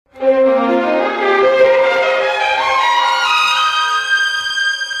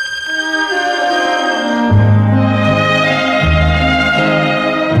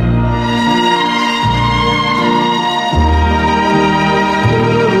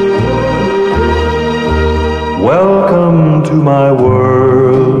to my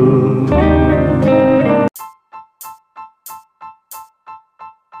world.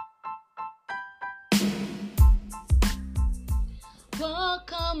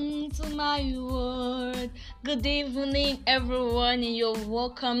 Welcome to my world. Good evening, everyone, and you're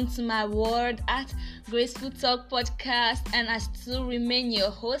welcome to my world at Graceful Talk Podcast. And I still remain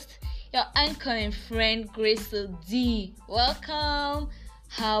your host, your anchor and friend, Grace D. Welcome.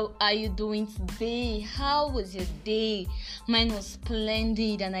 How are you doing today? How was your day? Mine was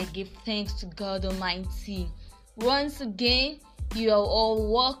splendid, and I give thanks to God Almighty. Once again, you are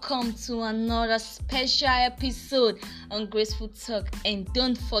all welcome to another special episode on Graceful Talk. And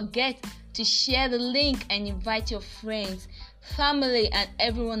don't forget to share the link and invite your friends, family, and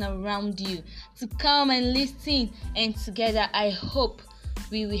everyone around you to come and listen. And together, I hope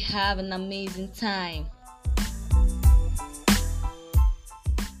we will have an amazing time.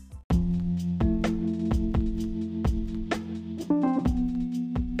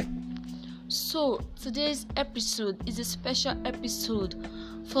 So, today's episode is a special episode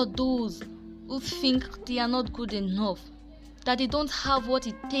for those who think they are not good enough, that they don't have what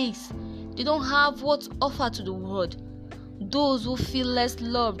it takes, they don't have what to offer to the world, those who feel less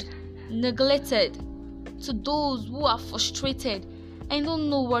loved, neglected, to those who are frustrated and don't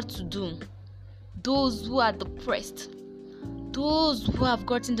know what to do, those who are depressed, those who have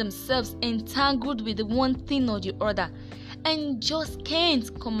gotten themselves entangled with the one thing or the other and just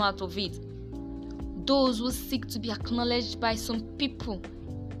can't come out of it. Those who seek to be acknowledged by some people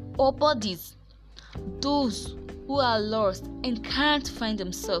or bodies. Those who are lost and can't find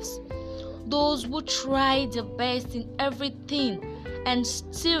themselves. Those who try their best in everything and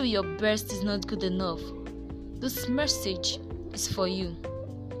still your best is not good enough. This message is for you.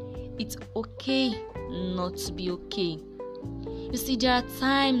 It's okay not to be okay. You see, there are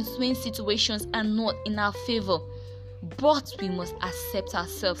times when situations are not in our favor, but we must accept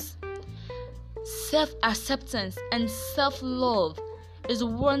ourselves. Self-acceptance and self-love is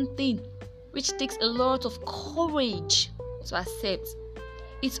one thing which takes a lot of courage to accept.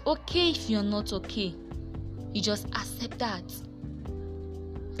 It's okay if you're not okay. You just accept that.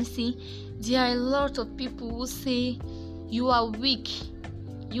 You see, there are a lot of people who say you are weak,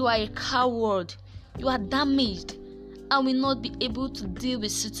 you are a coward, you are damaged, and will not be able to deal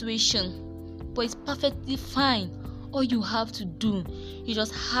with situation. But it's perfectly fine. All you have to do, you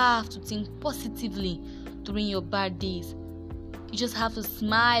just have to think positively during your bad days. You just have to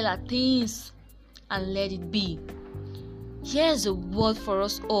smile at things and let it be. Here's a word for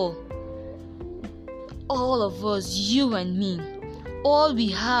us all. All of us, you and me. All we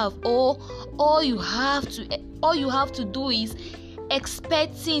have, all you have to do is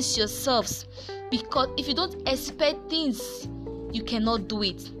expect things yourselves. Because if you don't expect things, you cannot do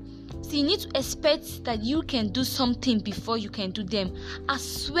it. So you need to expect that you can do something before you can do them,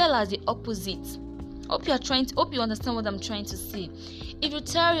 as well as the opposite. Hope you understand what I'm trying to say. If you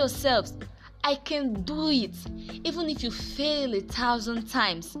tell yourselves, I can do it, even if you fail 1,000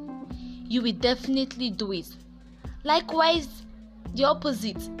 times, you will definitely do it. Likewise, the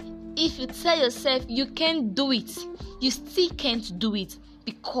opposite. If you tell yourself you can't do it, you still can't do it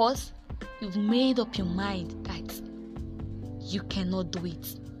because you've made up your mind that you cannot do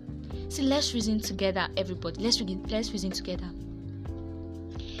it. See, let's reason together, everybody. Let's reason together.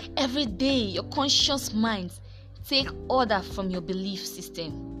 Every day, your conscious mind take order from your belief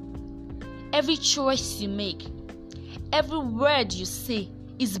system. Every choice you make, every word you say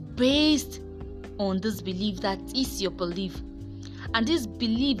is based on this belief that is your belief. And this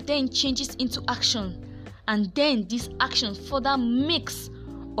belief then changes into action. And then this action further makes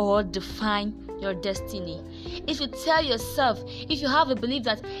or define your destiny. If you tell yourself, if you have a belief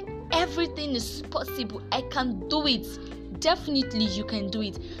that everything is possible, I can do it, definitely you can do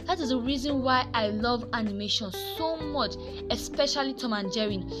it. That is the reason why I love animation so much, especially Tom and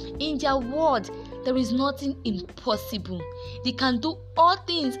Jerry. In their world, there is nothing impossible. They can do all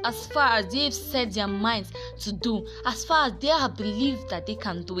things as far as they've set their minds to do, as far as they have believed that they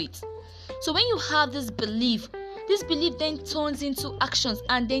can do it. So when you have this belief then turns into actions,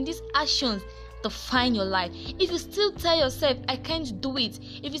 and then these actions define your life. If you still tell yourself I can't do it,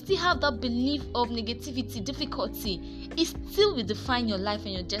 if you still have that belief of negativity, difficulty, it still will define your life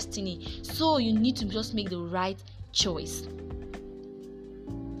and your destiny. So you need to just make the right choice.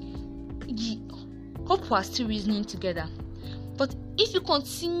 Hope we are still reasoning together. But if you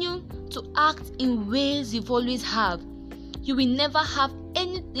continue to act in ways you've always have, you will never have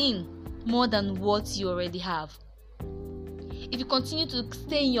anything more than what you already have. If you continue to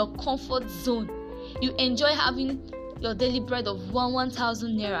stay in your comfort zone, you enjoy having your daily bread of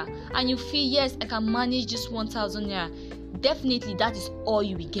 1,000 naira, and you feel, yes, I can manage this 1,000 naira, definitely that is all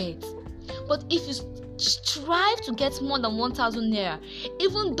you will get. But if you strive to get more than 1,000 naira,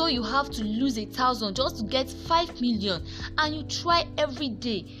 even though you have to lose 1,000 just to get 5 million, and you try every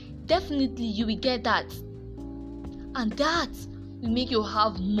day, definitely you will get that, and that will make you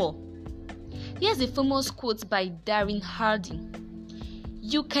have more. Here's a famous quote by Darren Hardy: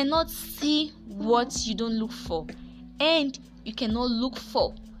 "You cannot see what you don't look for, and you cannot look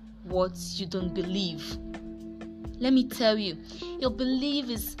for what you don't believe." Let me tell you, your belief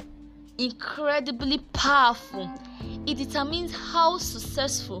is incredibly powerful. It determines how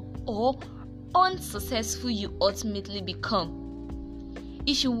successful or unsuccessful you ultimately become.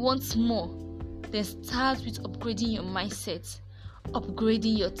 If you want more, then start with upgrading your mindset,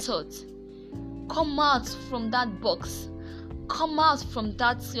 upgrading your thoughts. Come out from that box. Come out from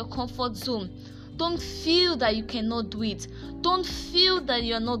that your comfort zone. Don't feel that you cannot do it. Don't feel that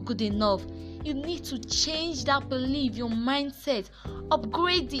you are not good enough. You need to change that belief, your mindset.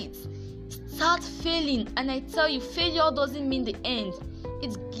 Upgrade it. Start failing, and I tell you, failure doesn't mean the end.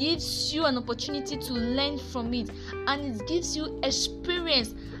 It gives you an opportunity to learn from it, and it gives you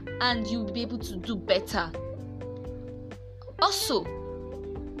experience, and you'll be able to do better. Also,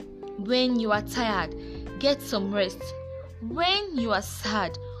 when you are tired, get some rest. When you are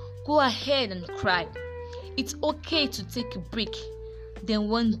sad, go ahead and cry. It's okay to take a break. Then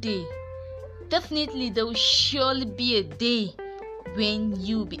one day, definitely there will surely be a day when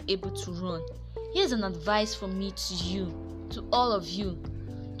you'll be able to run. Here's an advice from me to you, to all of you.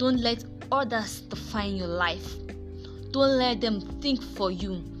 Don't let others define your life. Don't let them think for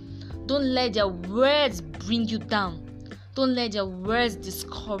you. Don't let their words bring you down. Don't let their words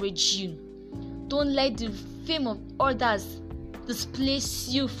discourage you. Don't let the fame of others displace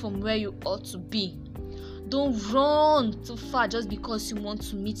you from where you ought to be. Don't run too far just because you want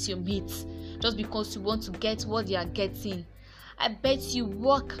to meet your mates, just because you want to get what they are getting. I bet you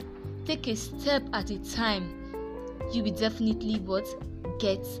walk, take a step at a time. You will definitely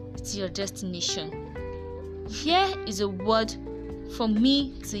get to your destination. Here is a word from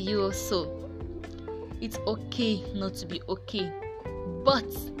me to you also. It's okay not to be okay, but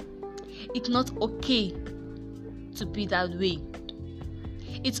it's not okay to be that way.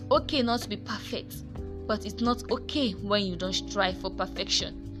 It's okay not to be perfect, but it's not okay when you don't strive for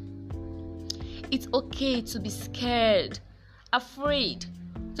perfection. It's okay to be scared, afraid,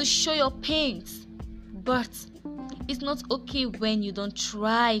 to show your pains, but it's not okay when you don't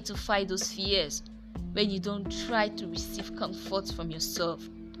try to fight those fears, when you don't try to receive comfort from yourself.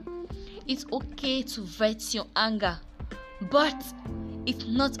 It's okay to vent your anger, but it's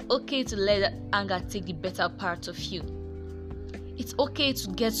not okay to let that anger take the better part of you. It's okay to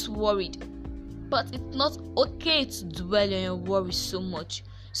get worried, but it's not okay to dwell on your worries so much.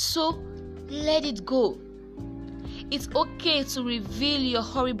 So let it go. It's okay to reveal your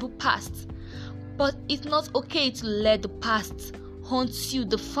horrible past, but it's not okay to let the past haunt you,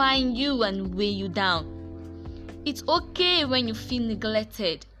 define you, and weigh you down. It's okay when you feel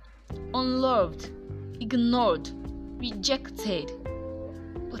neglected, unloved, ignored, rejected,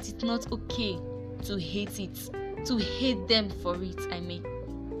 but it's not okay to hate it, to hate them for it,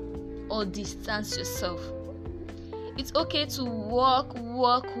 or distance yourself. It's okay to work,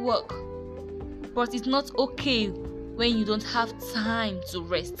 but it's not okay when you don't have time to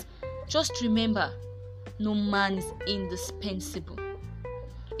rest. Just remember, no man is indispensable.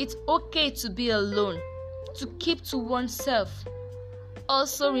 It's okay to be alone, to keep to oneself.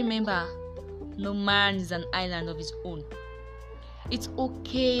 Also remember, no man is an island of his own. It's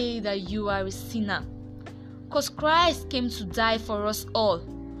okay that you are a sinner, because Christ came to die for us all.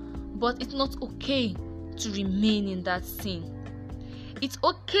 But it's not okay to remain in that sin. It's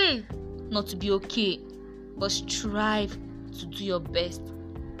okay not to be okay, but strive to do your best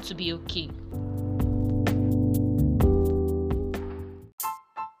to be okay.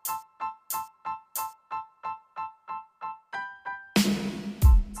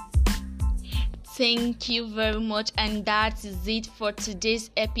 Thank you very much, and that is it for today's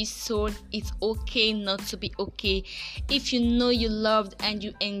episode. It's okay not to be okay. If you know you loved and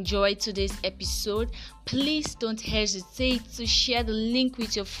you enjoyed today's episode, please don't hesitate to share the link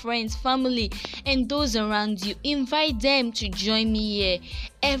with your friends, family, and those around you. Invite them to join me here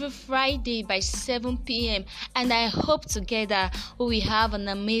every Friday by 7 p.m. and I hope together we will have an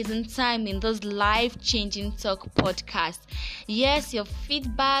amazing time in this life-changing talk podcast. Yes, your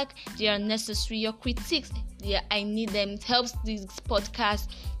feedback, they are necessary. Your critiques, I need them. It helps this podcast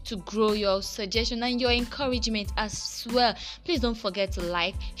to grow. Your suggestion and your encouragement as well. Please don't forget to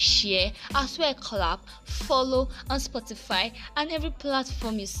like, share, as well clap, follow on Spotify and every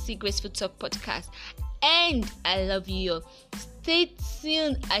platform you see Graceful Talk Podcast. And I love you. Stay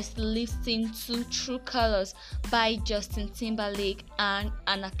tuned as you listen to True Colors by Justin Timberlake and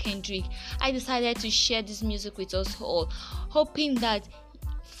Anna Kendrick. I decided to share this music with us all, hoping that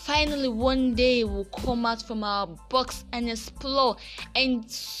finally one day we'll come out from our box and explore and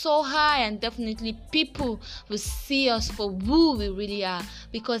so high, and definitely people will see us for who we really are,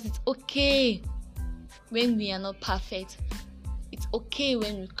 because it's okay when we are not perfect. It's okay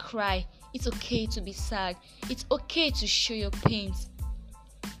when we cry. It's okay to be sad. It's okay to show your pains.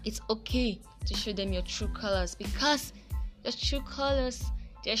 It's okay to show them your true colors, because your true colors,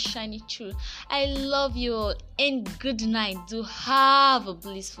 they're shining through. I love you all, and good night. Do have a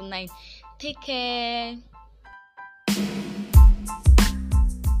blissful night. Take care.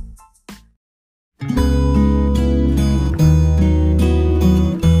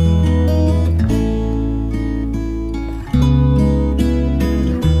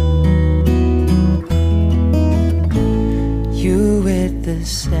 You with the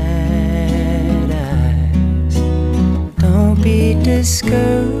sad eyes, don't be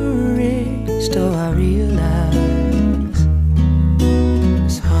discouraged. Oh, I realize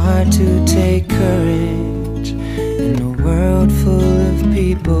it's hard to take courage in a world full of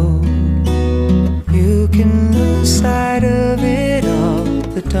people. You can lose sight of it all.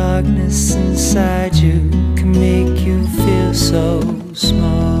 The darkness inside you can make you feel so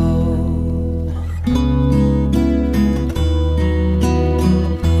small.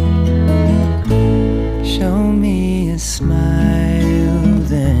 Show me a smile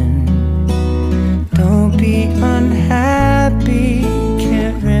then. Don't be unhappy.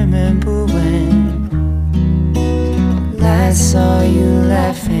 Can't remember when last saw you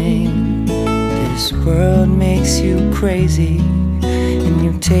laughing. This world makes you crazy, and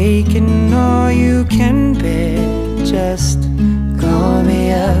you've taken all you can bear. Just call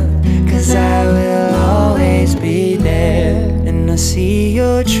me up, 'cause I will always be there. And I see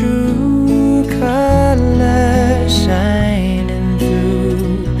your true colors shining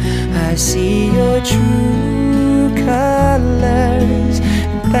through. I see your true colors,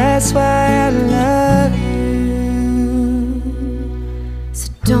 and that's why I love you. So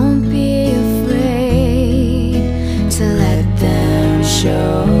don't be afraid to let them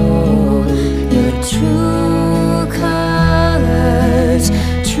show your true colors.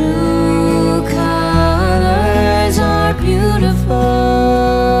 True colors are beautiful.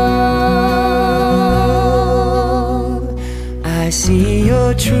 I see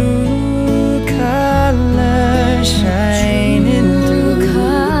your true colors shining through.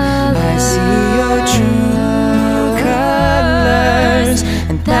 I see your true colors,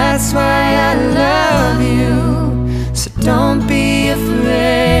 and that's why I love you. So don't be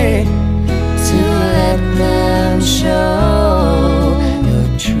afraid to let them show your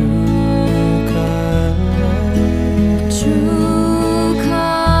true colors. True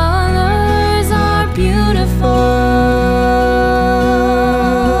colors are beautiful.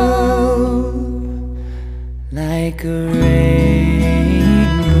 Like a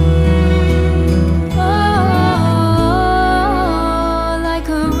rainbow. Oh, like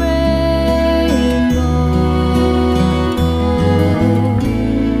a rainbow.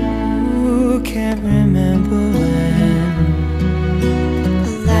 Ooh, can't remember when I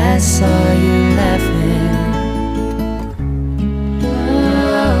last saw you laughing.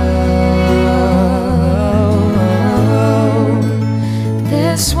 Oh,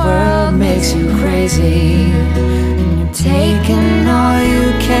 this world makes you crazy, and you're taking all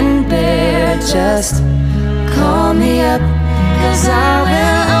you can bear. Just call me up, 'cause I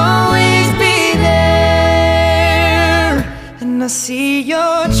will always be there. And I see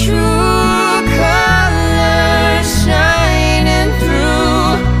your true colors shining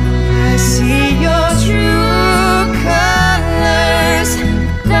through. I see your true colors.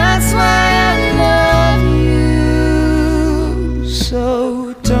 That's why I love you. So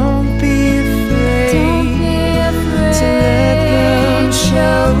don't be afraid to let them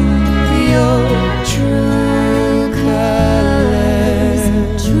show your true colors.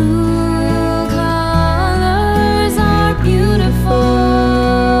 True colors are beautiful.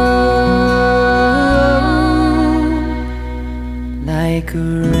 Like a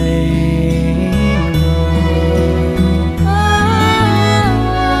rainbow.